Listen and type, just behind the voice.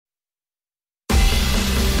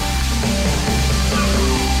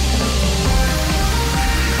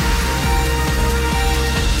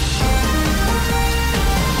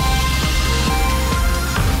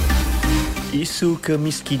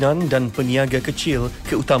kemiskinan dan peniaga kecil,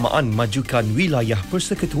 keutamaan majukan wilayah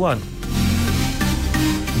persekutuan.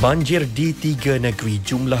 Banjir di 3 negeri,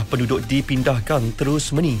 jumlah penduduk dipindahkan terus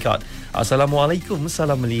meningkat. Assalamualaikum,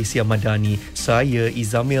 salam Malaysia Madani. Saya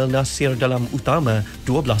Izamil Nasir dalam Utama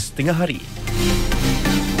 12 tengah hari.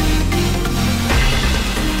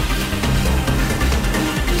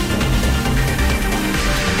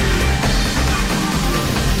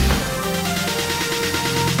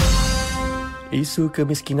 Isu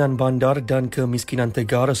kemiskinan bandar dan kemiskinan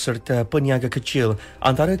tegar serta peniaga kecil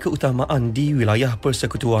antara keutamaan di wilayah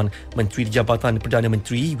persekutuan. Menteri Jabatan Perdana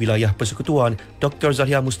Menteri Wilayah Persekutuan Dr.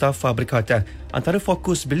 Zahia Mustafa berkata, antara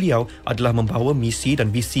fokus beliau adalah membawa misi dan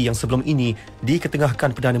visi yang sebelum ini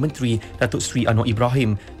diketengahkan Perdana Menteri Datuk Seri Anwar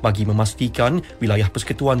Ibrahim bagi memastikan wilayah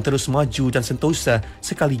persekutuan terus maju dan sentosa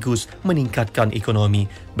sekaligus meningkatkan ekonomi.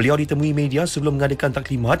 Beliau ditemui media sebelum mengadakan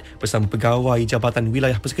taklimat bersama pegawai Jabatan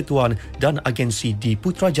Wilayah Persekutuan dan agensi di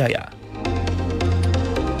Putrajaya.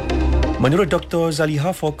 Menurut Dr.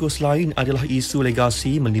 Zaliha, fokus lain adalah isu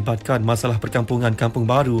legasi melibatkan masalah perkampungan kampung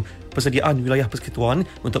baru, persediaan wilayah persekutuan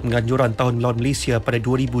untuk penganjuran Tahun Melawan Malaysia pada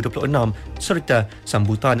 2026 serta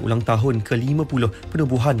sambutan ulang tahun ke-50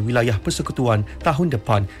 penubuhan wilayah persekutuan tahun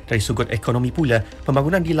depan. Dari sudut ekonomi pula,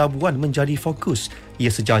 pembangunan di Labuan menjadi fokus.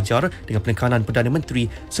 Ia sejajar dengan penekanan Perdana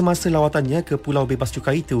Menteri semasa lawatannya ke Pulau Bebas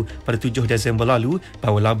Cukai itu pada 7 Disember lalu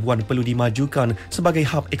bahawa Labuan perlu dimajukan sebagai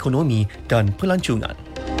hub ekonomi dan pelancongan.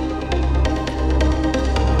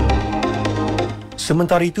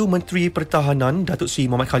 Sementara itu, Menteri Pertahanan Datuk Seri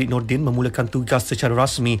Muhammad Khalid Nordin memulakan tugas secara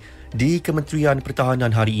rasmi di Kementerian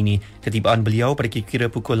Pertahanan hari ini. Ketibaan beliau pada kira-kira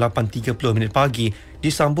pukul 8.30 pagi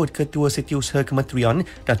disambut Ketua Setiausaha Kementerian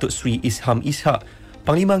Datuk Seri Isham Ishak,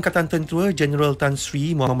 Panglima Angkatan Tentera Jeneral Tan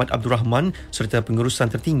Sri Muhammad Abdul Rahman serta pengurusan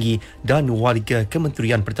tertinggi dan warga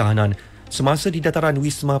Kementerian Pertahanan. Semasa di dataran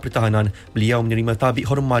Wisma Pertahanan, beliau menerima tabik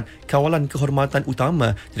hormat kawalan kehormatan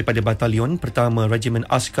utama daripada Batalion Pertama Regimen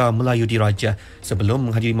Askar Melayu Diraja sebelum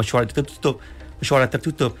menghadiri mesyuarat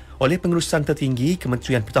tertutup oleh pengurusan tertinggi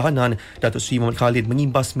Kementerian Pertahanan. Datuk Seri Muhammad Khalid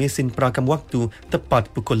mengimbas mesin perakam waktu tepat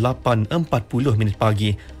pukul 8.40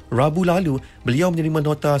 pagi. Rabu lalu, beliau menerima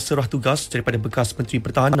nota serah tugas daripada bekas Menteri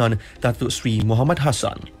Pertahanan Datuk Seri Muhammad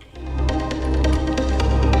Hassan.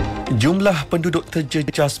 Jumlah penduduk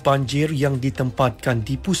terjejas banjir yang ditempatkan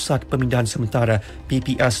di Pusat Pemindahan Sementara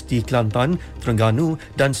PPS di Kelantan, Terengganu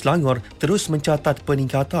dan Selangor terus mencatat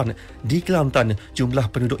peningkatan. Di Kelantan, jumlah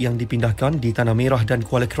penduduk yang dipindahkan di Tanah Merah dan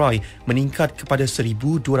Kuala Krai meningkat kepada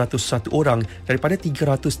 1,201 orang daripada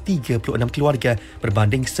 336 keluarga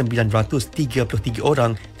berbanding 933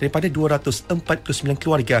 orang daripada 249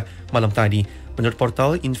 keluarga malam tadi. Menurut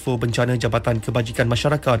portal info bencana Jabatan Kebajikan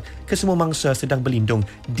Masyarakat, kesemua mangsa sedang berlindung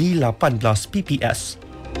di 18 PPS.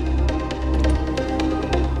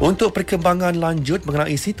 Untuk perkembangan lanjut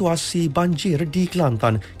mengenai situasi banjir di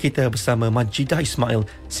Kelantan, kita bersama Majidah Ismail.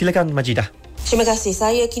 Silakan Majidah. Terima kasih.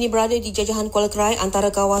 Saya kini berada di Jajahan Kuala Krai,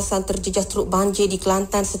 antara kawasan terjejas teruk banjir di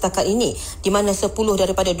Kelantan setakat ini, di mana 10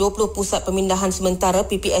 daripada 20 pusat pemindahan sementara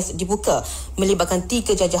PPS dibuka, melibatkan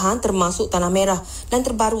 3 jajahan termasuk Tanah Merah dan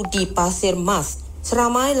terbaru di Pasir Mas.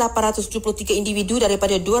 Seramai 873 individu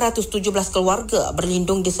daripada 217 keluarga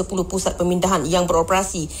berlindung di 10 pusat pemindahan yang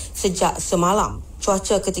beroperasi sejak semalam.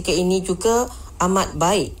 Cuaca ketika ini juga amat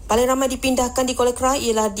baik. Paling ramai dipindahkan di Kuala Krai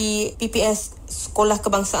ialah di PPS Sekolah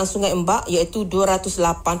Kebangsaan Sungai Embak, iaitu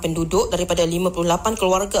 208 penduduk daripada 58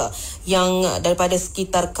 keluarga yang daripada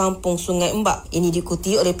sekitar kampung Sungai Embak. Ini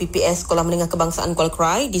diikuti oleh PPS Sekolah Menengah Kebangsaan Kuala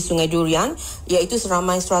Krai di Sungai Durian, iaitu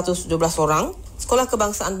seramai 112 orang. Sekolah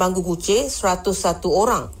Kebangsaan Banggu Guceh 101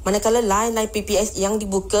 orang. Manakala lain-lain PPS yang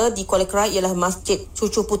dibuka di Kuala Krai ialah Masjid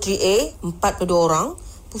Cucu Puteri A 42 orang,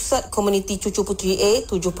 Pusat Komuniti Cucu Puteri A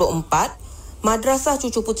 74, Madrasah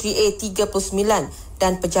Cucu Puteri A 39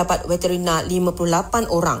 dan pejabat veterina 58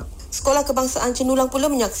 orang. Sekolah Kebangsaan Cenulang pula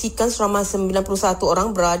menyaksikan seramai 91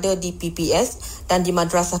 orang berada di PPS dan di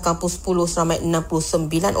Madrasah Kampus 10 seramai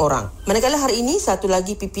 69 orang. Manakala hari ini satu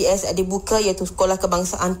lagi PPS dibuka, iaitu Sekolah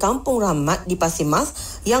Kebangsaan Kampung Rahmat di Pasir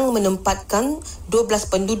Mas yang menempatkan 12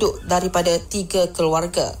 penduduk daripada 3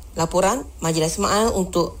 keluarga. Laporan Majidah Ismail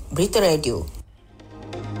untuk Berita Radio.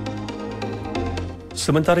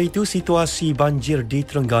 Sementara itu, situasi banjir di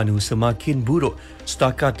Terengganu semakin buruk.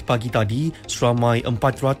 Setakat pagi tadi, seramai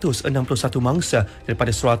 461 mangsa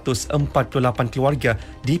daripada 148 keluarga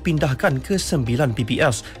dipindahkan ke 9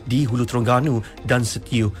 PPS di Hulu Terengganu dan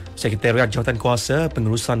Setiu. Sekretariat Jawatankuasa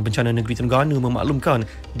Pengurusan Bencana Negeri Terengganu memaklumkan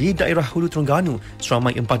di daerah Hulu Terengganu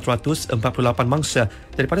seramai 448 mangsa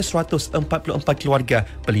daripada 144 keluarga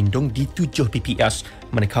berlindung di 7 PPS.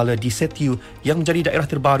 Manakala di Setiu yang menjadi daerah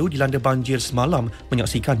terbaru dilanda banjir semalam,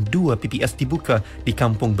 menyaksikan 2 PPS dibuka di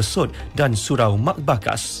Kampung Besut dan Surau Mak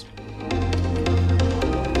Bakas.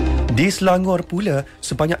 Di Selangor pula,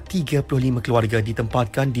 sebanyak 35 keluarga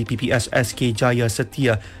ditempatkan di PPS SK Jaya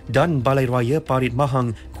Setia dan Balai Raya Parit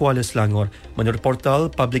Mahang, Kuala Selangor. Menurut portal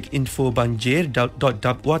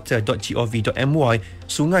publicinfobanjir.water.gov.my,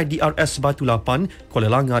 Sungai DRS Batu Lapan, Kuala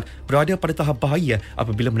Langat berada pada tahap bahaya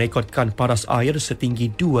apabila merekodkan paras air setinggi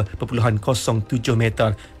 2.07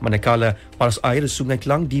 meter. Manakala paras air Sungai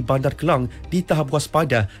Kelang di Bandar Kelang di tahap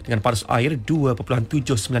waspada dengan paras air 2.79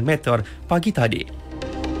 meter pagi tadi.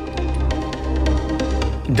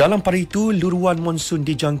 Dalam pada itu, luruan monsun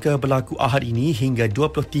dijangka berlaku Ahad ini hingga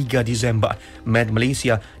 23 Disember. Met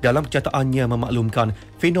Malaysia dalam kenyataannya memaklumkan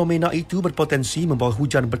fenomena itu berpotensi membawa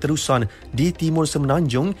hujan berterusan di timur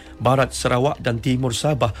Semenanjung, barat Sarawak dan timur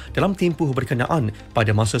Sabah dalam tempoh berkenaan.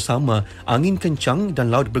 Pada masa sama, angin kencang dan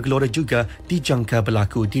laut bergelora juga dijangka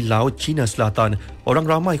berlaku di Laut Cina Selatan. Orang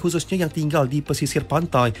ramai khususnya yang tinggal di pesisir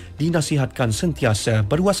pantai dinasihatkan sentiasa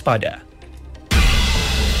berwaspada.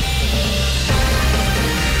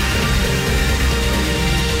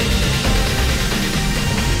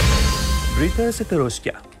 Berita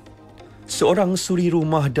seterusnya. Seorang suri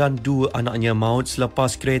rumah dan 2 anaknya maut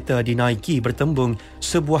selepas kereta dinaiki bertembung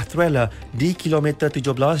sebuah trailer di kilometer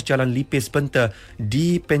 17 Jalan Lipis Benta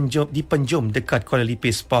di Penjom dekat Kuala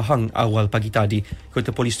Lipis, Pahang awal pagi tadi. Ketua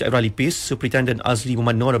Polis Daerah Lipis, Superintendent Azli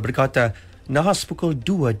Muhammad Nur berkata, nahas pukul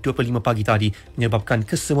 2.25 pagi tadi menyebabkan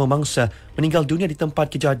kesemua mangsa meninggal dunia di tempat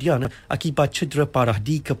kejadian akibat cedera parah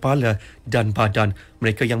di kepala dan badan.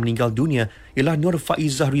 Mereka yang meninggal dunia ialah Nur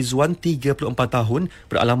Faizah Rizwan, 34 tahun,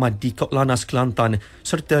 beralamat di Kok Lanas, Kelantan,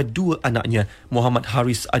 serta 2 anaknya, Muhammad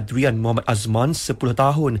Haris Adrian Muhammad Azman, 10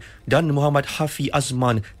 tahun dan Muhammad Hafi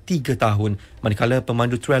Azman, 3 tahun. Manakala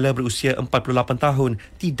pemandu trailer berusia 48 tahun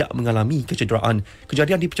tidak mengalami kecederaan.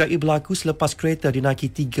 Kejadian dipercayai berlaku selepas kereta dinaiki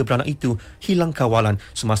 3 beranak itu hilang kawalan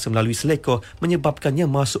semasa melalui selekor menyebabkannya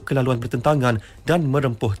masuk ke laluan bertentangan dan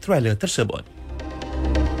merempuh trailer tersebut.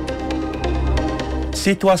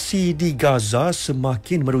 Situasi di Gaza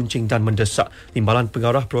semakin meruncing dan mendesak. Timbalan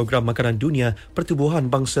Pengarah Program Makanan Dunia Pertubuhan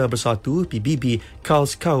Bangsa Bersatu PBB, Karl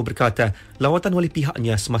Skau berkata, lawatan oleh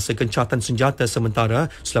pihaknya semasa gencatan senjata sementara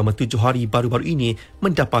selama 7 hari baru-baru ini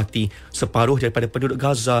mendapati separuh daripada penduduk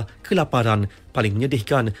Gaza kelaparan. Paling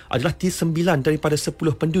menyedihkan adalah 9 daripada 10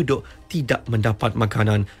 penduduk tidak mendapat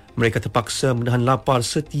makanan. Mereka terpaksa menahan lapar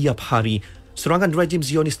setiap hari. Serangan rejim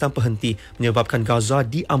Zionis tanpa henti menyebabkan Gaza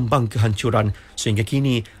diambang kehancuran. Sehingga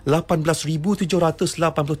kini, 18,787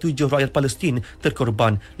 rakyat Palestin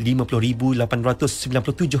terkorban,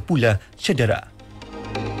 50,897 pula cedera.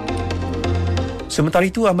 Sementara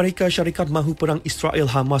itu, Amerika Syarikat mahu perang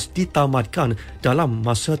Israel-Hamas ditamatkan dalam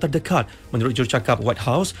masa terdekat. Menurut jurucakap White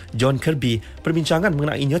House, John Kirby, perbincangan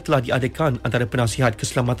mengenainya telah diadakan antara penasihat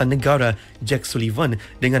keselamatan negara Jack Sullivan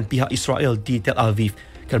dengan pihak Israel di Tel Aviv.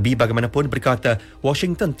 Kirby bagaimanapun berkata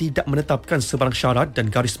Washington tidak menetapkan sebarang syarat dan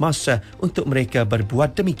garis masa untuk mereka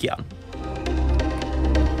berbuat demikian.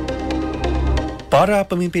 Para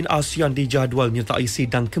pemimpin ASEAN dijadual menyertai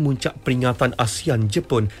sidang kemuncak peringatan ASEAN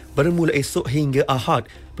Jepun bermula esok hingga Ahad.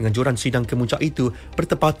 Penganjuran sidang kemuncak itu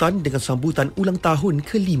bertepatan dengan sambutan ulang tahun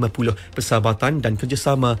ke-50 Persahabatan dan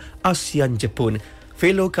Kerjasama ASEAN Jepun.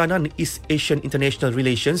 Fellow kanan East Asian International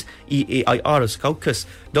Relations EAIR Caucus,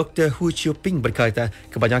 Dr. Hu Chiu-ping berkata,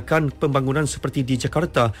 kebanyakan pembangunan seperti di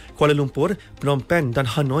Jakarta, Kuala Lumpur, Phnom Penh dan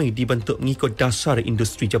Hanoi dibentuk mengikut dasar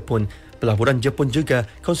industri Jepun. Pelaburan Jepun juga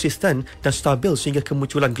konsisten dan stabil sehingga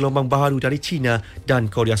kemunculan gelombang baharu dari China dan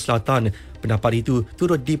Korea Selatan. Pendapat itu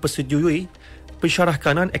turut dipersetujui Pensyarah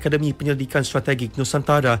Kanan Akademi Penyelidikan Strategik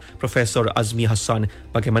Nusantara, Profesor Azmi Hassan.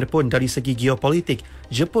 Bagaimanapun dari segi geopolitik,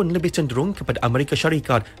 Jepun lebih cenderung kepada Amerika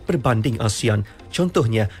Syarikat berbanding ASEAN.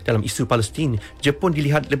 Contohnya, dalam isu Palestin, Jepun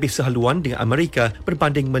dilihat lebih sehaluan dengan Amerika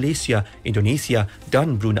berbanding Malaysia, Indonesia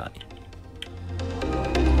dan Brunei.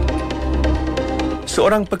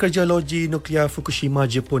 Seorang pekerja loji nuklear Fukushima,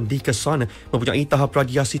 Jepun dikesan mempunyai tahap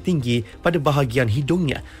radiasi tinggi pada bahagian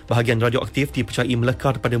hidungnya. Bahagian radioaktif dipercayai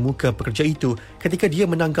melekat pada muka pekerja itu ketika dia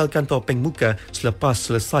menanggalkan topeng muka selepas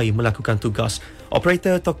selesai melakukan tugas.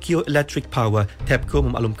 Operator Tokyo Electric Power, TEPCO,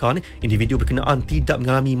 memaklumkan individu berkenaan tidak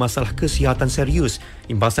mengalami masalah kesihatan serius.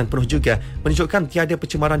 Imbasan penuh juga menunjukkan tiada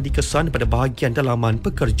pencemaran dikesan pada bahagian dalaman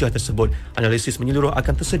pekerja tersebut. Analisis menyeluruh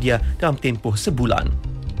akan tersedia dalam tempoh sebulan.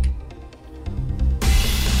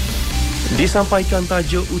 Disampaikan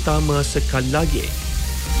tajuk utama sekali lagi.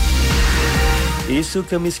 Isu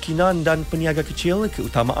kemiskinan dan peniaga kecil,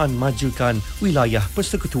 keutamaan majukan wilayah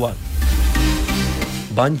persekutuan.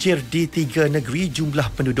 Banjir di 3 negeri, jumlah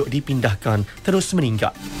penduduk dipindahkan terus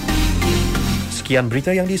meningkat. Sekian berita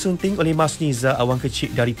yang disunting oleh Mas Niza Awang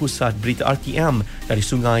Kecik dari Pusat Berita RTM. Dari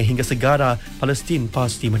sungai hingga segara, Palestin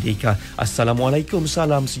pasti merdeka. Assalamualaikum,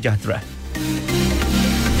 salam sejahtera.